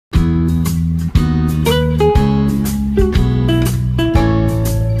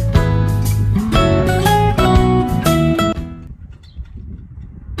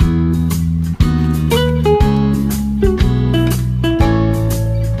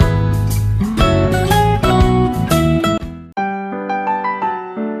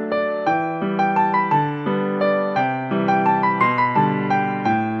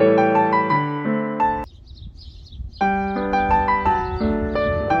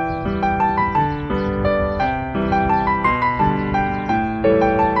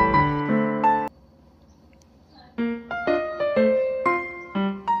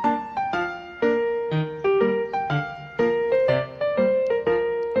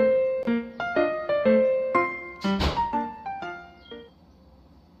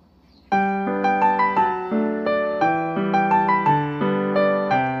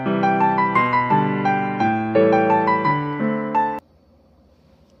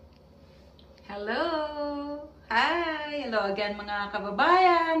Hello! Hi! Hello again mga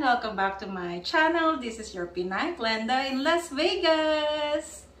kababayan! Welcome back to my channel. This is your Pinay Glenda in Las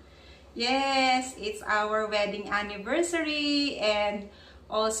Vegas. Yes, it's our wedding anniversary and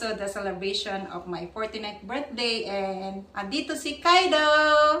also the celebration of my 49th birthday, and andito si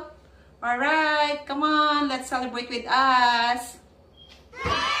Kaido! Alright, come on, let's celebrate with us!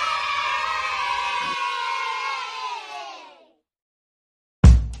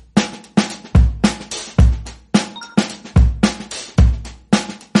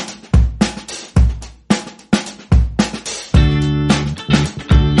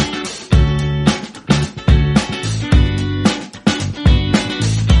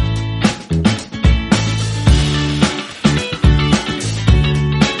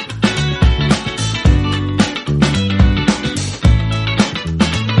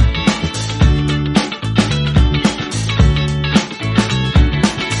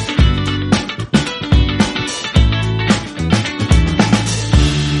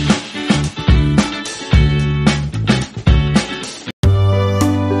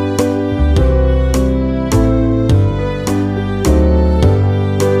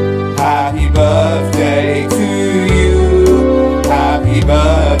 Happy birthday to you. Happy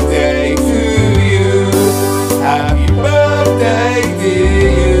birthday to you. Happy birthday to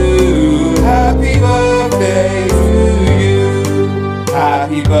you. Happy birthday to you.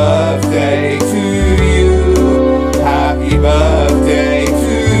 Happy birthday to you. Happy birthday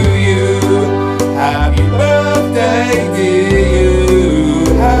to you. Happy birthday to you.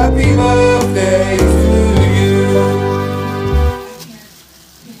 Happy birthday to you.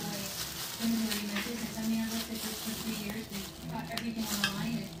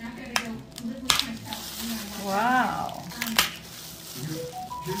 Wow!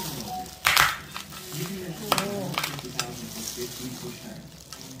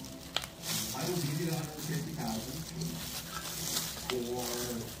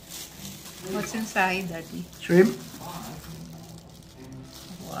 What's inside, Daddy? Shrimp.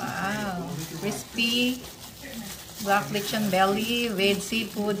 Wow! Crispy black lechon belly with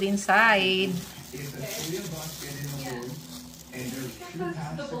seafood inside.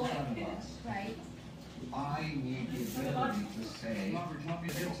 Right. I need the ability to say,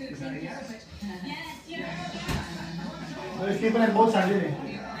 is that a yes? People in both sides.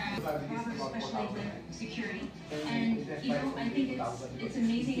 Especially the security. And you know, I think it's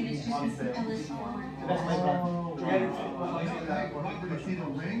amazing, and it's just endless forward. That's my plan. Robert, is it a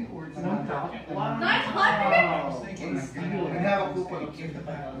ring or it's not? 900? We have a coupon of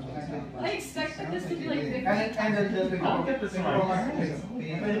I expected this to be like 50. and the I'll get this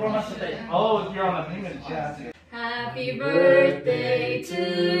Oh, you're on a payment. Yeah. Happy birthday to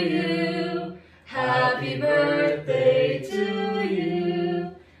you. Happy birthday to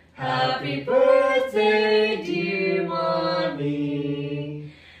you. Happy birthday, dear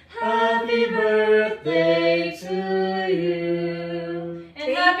mommy. Happy birthday to you.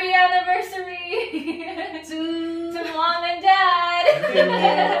 And happy anniversary to mom and dad.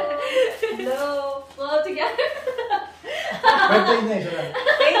 Hello. Well, together.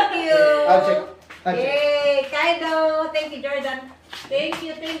 Thank you! I'll check. Yay! Kaido! Thank you, Jordan! Thank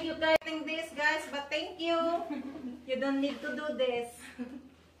you, Kaido! This, guys, but thank you! You don't need to do this.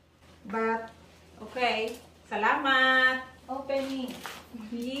 But, okay. Salamat! Opening.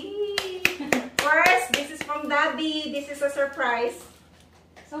 Yee. First, this is from Daddy. This is a surprise.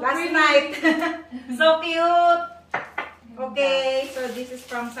 So Last pretty. night. So cute! Okay, so this is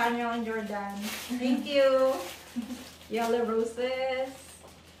from Sanyo and Jordan. Thank you! Yellow roses.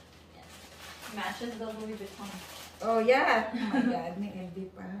 Matches the Louis Vuitton. Oh, yeah. Oh my God, may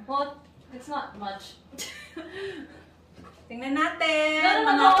LB pa. Well, it's not much. Tingnan natin, No,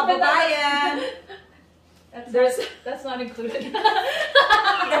 mga but kababayan. That's not included.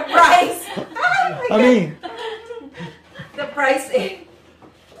 The price. Oh my God. The price eh.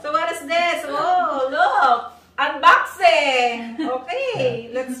 So what is this? Oh, look. Unboxing.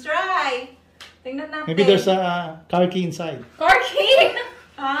 Okay, let's try. Tingnan natin. Maybe there's a car key inside. Car key!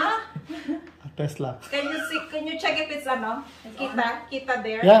 Huh? A Tesla. Can you see? Can you check if it's ano? Kita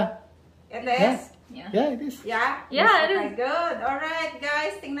there? Yeah. It is? Yeah. Yeah, it is. Yeah? Yeah, it Okay, is. good. Alright,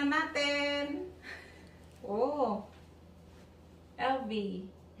 guys. Tingnan natin. Oh. LV.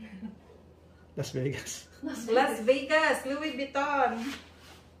 Las Vegas. Las Vegas. Louis Vuitton.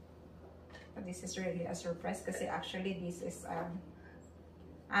 But this is really a surprise kasi actually this is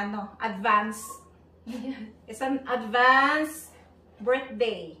advance. It's an advance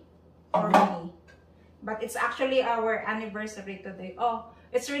birthday for me. But it's actually our anniversary today. Oh,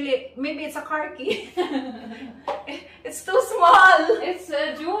 It's really, maybe it's a car key. It's too small. It's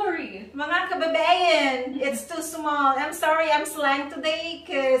jewelry. Mga kababayan, it's too small. I'm sorry, I'm slang today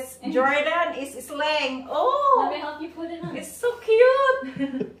because Jordan is slang. Oh, Let me help you put it on. it's so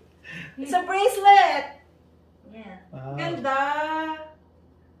cute. It's a bracelet. Yeah. Wow. Ganda.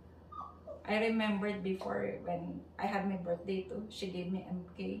 I remembered before when I had my birthday too. She gave me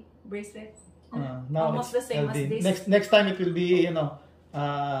MK bracelet. Now Almost it's the same as LD. this. Next time it will be,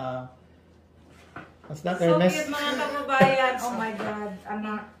 what's that, So Hermes? cute mga kababayan. Oh my God.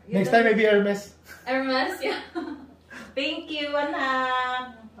 Anak. Next time maybe Hermes. Hermes, yeah. Thank you,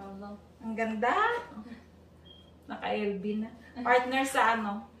 anak. No problem. Ang ganda. Naka-LB na. Partner sa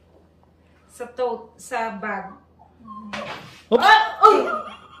ano? Sa tote, sa bag. Oops. Oh!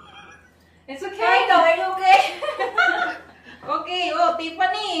 It's okay. Carlo, are you okay? Okay, oh,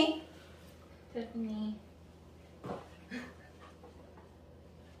 Tiffany. Tiffany.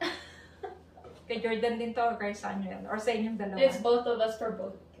 Kay Jordan din to or kay Samuel? Or sa inyong dalawa? It's both of us for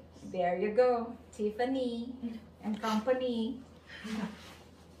both. There you go. Tiffany and company.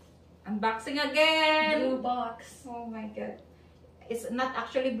 Unboxing again. Blue box. Oh my God. It's not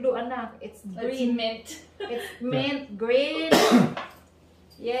actually blue, anak. It's It's green. mint. It's mint green.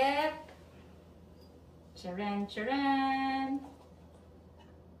 Yep. Charan, charan.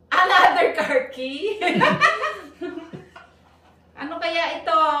 Another car key. Ano kaya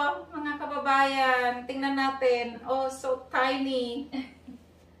ito, mga kababayan? Tingnan natin. Oh, so tiny.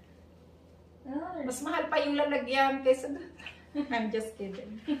 Mas mahal pa yung lalagyan kaysa doon. I'm just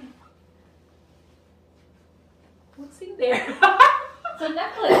kidding. What's in there? It's a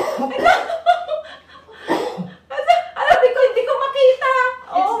necklace. Hindi ko makita.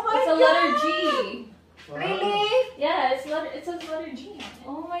 Oh my It's a God. letter G. Really? Yeah, it says letter G on it.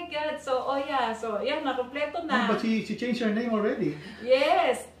 Oh my God. So, oh yeah. So, yan, nakompleto na. But she changed her name already.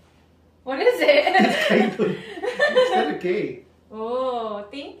 Yes. What is it? It's letter K. Oh,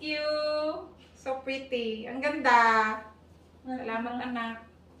 thank you. So pretty. Ang ganda. Salamat, anak.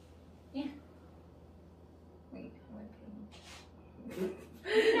 Yeah. Wait.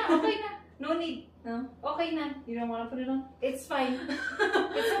 Okay na. No need. No? Okay na. You don't want to put it on? It's fine.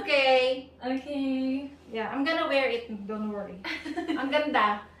 It's okay. Okay. Yeah, I'm gonna wear it. Don't worry. Ang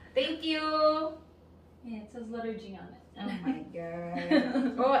ganda. Thank you. Yeah, it says letter G on it. Oh my God.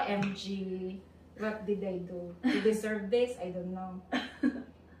 OMG. What did I do to deserve this? I don't know.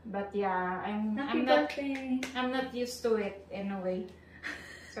 But yeah, I'm not used to it in a way.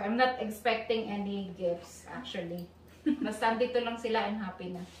 So I'm not expecting any gifts actually. Basta dito lang sila and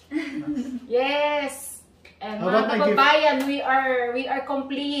happy na. Yes. And How mga about my gift? kababayan, we are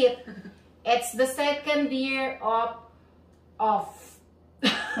complete. It's the second year of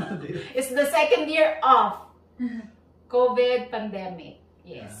It's the second year of COVID pandemic.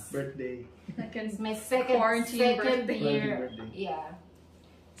 Yes. Birthday. It's my second Quarantine year. birthday. Quarantine birthday. Yeah.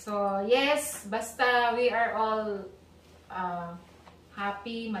 So, yes, basta we are all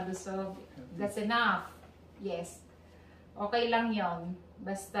happy, malusog. That's enough. Yes. Okay lang yon.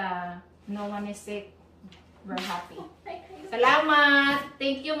 Basta no one is sick. We're happy. Salamat!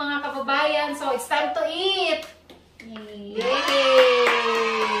 Thank you mga kababayan. So, it's time to eat! Yay.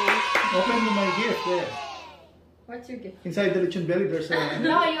 Yay! Open my gift there. What's your gift? Inside the lechon belly, there's a...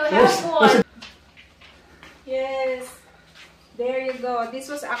 No, you have one. Yes. There you go. This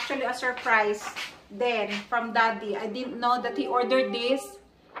was actually a surprise then from Daddy. I didn't know that he ordered this.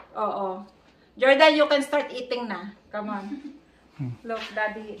 Oo. Jordan, you can start eating na. Come on. Look,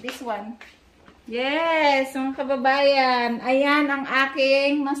 Daddy. This one. Yes, mga kababayan. Ayan ang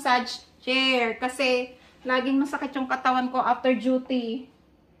aking massage chair. Kasi laging masakit yung katawan ko after duty.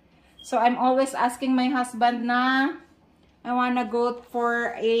 So, I'm always asking my husband na I wanna go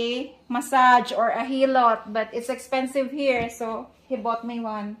for a massage or a hilot, but it's expensive here, so he bought me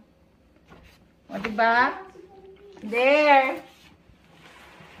one. O, diba? There.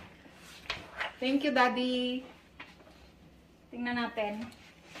 Thank you, Daddy. Tingnan natin.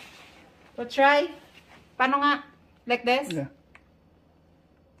 So, try. Paano nga? Like this? Yeah.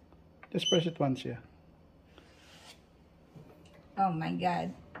 Just press it once, yeah. Oh my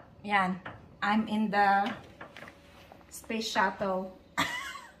God. Yan. I'm in the space shuttle.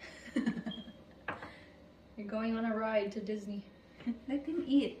 You're going on a ride to Disney. Let him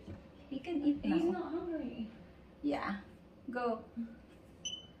eat. He can eat He's now. not hungry. Yeah. Go.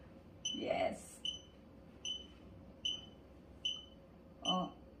 Yes.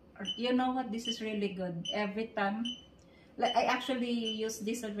 Oh, you know what? This is really good. Every time, like I actually use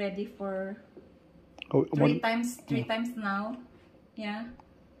this already for Oh, three times now. Yeah.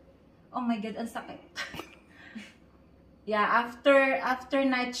 Oh my God, ang sakit. Yeah, after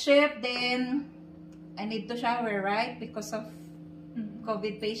night shift, then I need to shower, right? Because of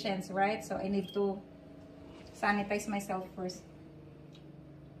COVID patients, right? So I need to sanitize myself first.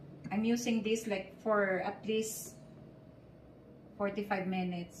 I'm using this like for at least 45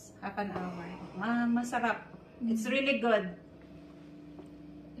 minutes, half an hour. Masarap. It's really good.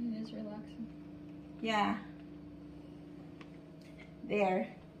 It is relaxing. Yeah. There.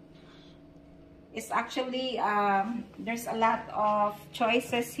 It's actually, there's a lot of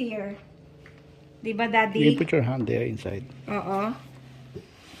choices here. Diba, Daddy? You can put your hand there inside.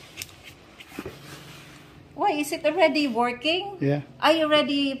 Why, is it already working? Yeah. Are you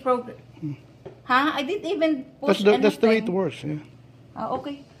already Huh? I didn't even push That's the way it anything. works. Yeah.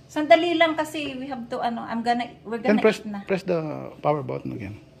 Okay. Sandali lang kasi we have to, we're gonna Then eat na. press the power button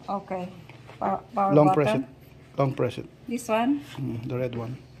again. Okay. Power Long button. press it. Long press it. This one? The red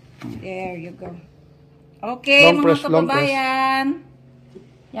one. There you go. Okay, Long mga press, long kababayan.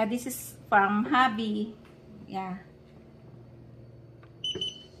 Yeah, this is from hubby. Yeah.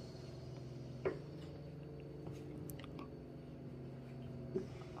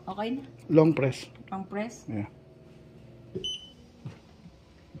 Okay na. Long press. Long press. Yeah.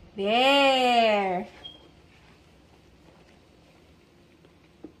 There.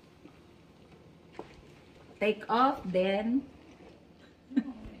 Take off, then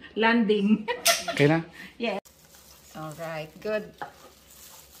landing. Okay na? Yes. All right, good.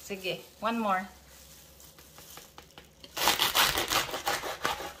 Sige, one more.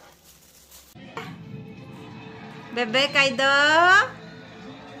 Bebe, Kaido?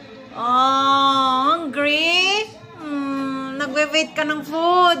 Oh, hungry? Nagwe-wait ka ng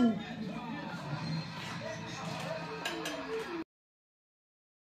food.